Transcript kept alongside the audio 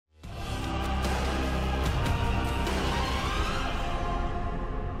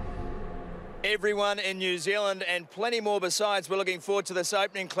Everyone in New Zealand and plenty more besides. We're looking forward to this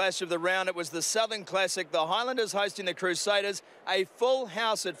opening clash of the round. It was the Southern Classic, the Highlanders hosting the Crusaders. A full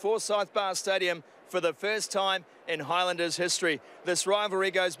house at Forsyth Barr Stadium for the first time in Highlanders history. This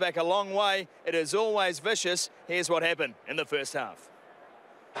rivalry goes back a long way. It is always vicious. Here's what happened in the first half.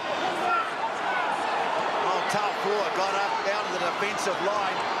 Oh, Taufua got up down to the defensive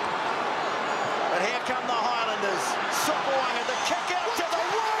line. But here come the Highlanders. Supawanga, the kick out to the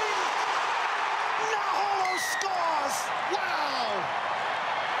wing. Naholo scores. Wow.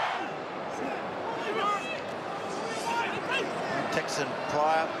 Tixon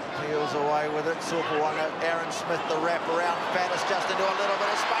Pryor peels away with it. Supawanga, Aaron Smith, the wrap around. Faddis just into a little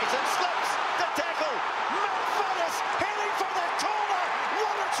bit of space and slips the tackle. Matt Faddis heading for the corner.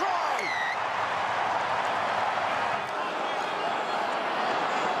 What a try.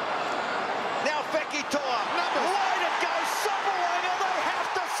 Now Fekitoa. Wide it goes. Supawanga, they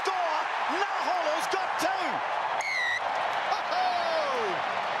have to score. Naholo's got two.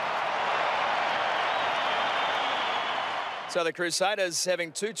 So the Crusaders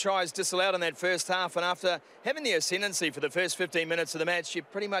having 2 tries disallowed in that first half, and after having the ascendancy for the first 15 minutes of the match, you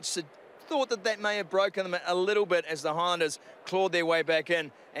pretty much thought that may have broken them a little bit as the Highlanders clawed their way back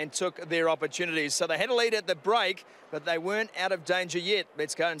in and took their opportunities. So they had a lead at the break, but they weren't out of danger yet.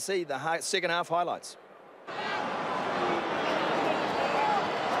 Let's go and see the second half highlights.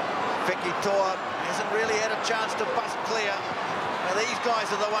 Fekitoa hasn't really had a chance to bust clear. Now these guys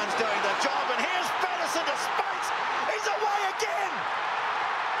are the ones doing the job, and here's Faddis into space. He's away again.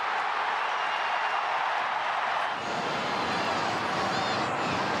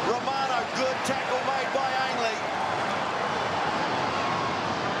 Romano, good tackle made by Ainley.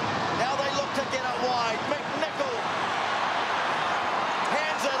 Now they look to get it wide. McNichol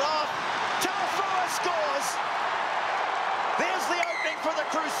hands it off. Taufua scores. There's the opening for the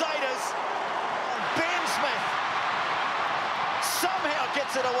Crusaders. Ben Smith somehow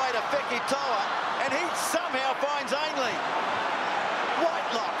gets it away to Fekitoa, and he somehow finds Ainley.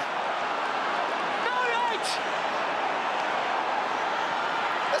 Whitelock. No, H!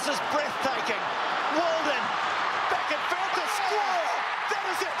 This is breathtaking. Walden back and forth to Squire. That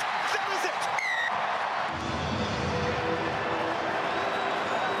is it. That is it.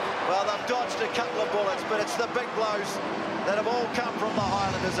 Well, they've dodged a couple of bullets, but it's the big blows that have all come from the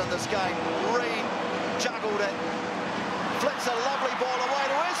Highlanders in this game. Reid juggled it. Flicks a lovely ball away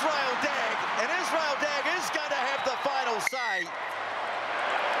to Israel Dagg, and Israel Dagg is going to have the final say.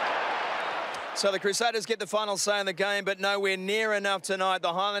 So the Crusaders get the final say in the game, but nowhere near enough tonight.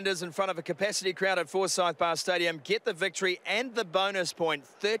 The Highlanders, in front of a capacity crowd at Forsyth Barr Stadium, get the victory and the bonus point.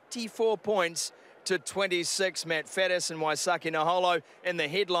 34 points to 26. Matt Faddis and Waisake Naholo in the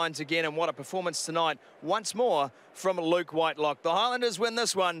headlines again, and what a performance tonight once more from Luke Whitelock. The Highlanders win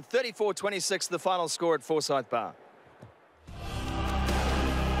this one, 34-26, the final score at Forsyth Barr.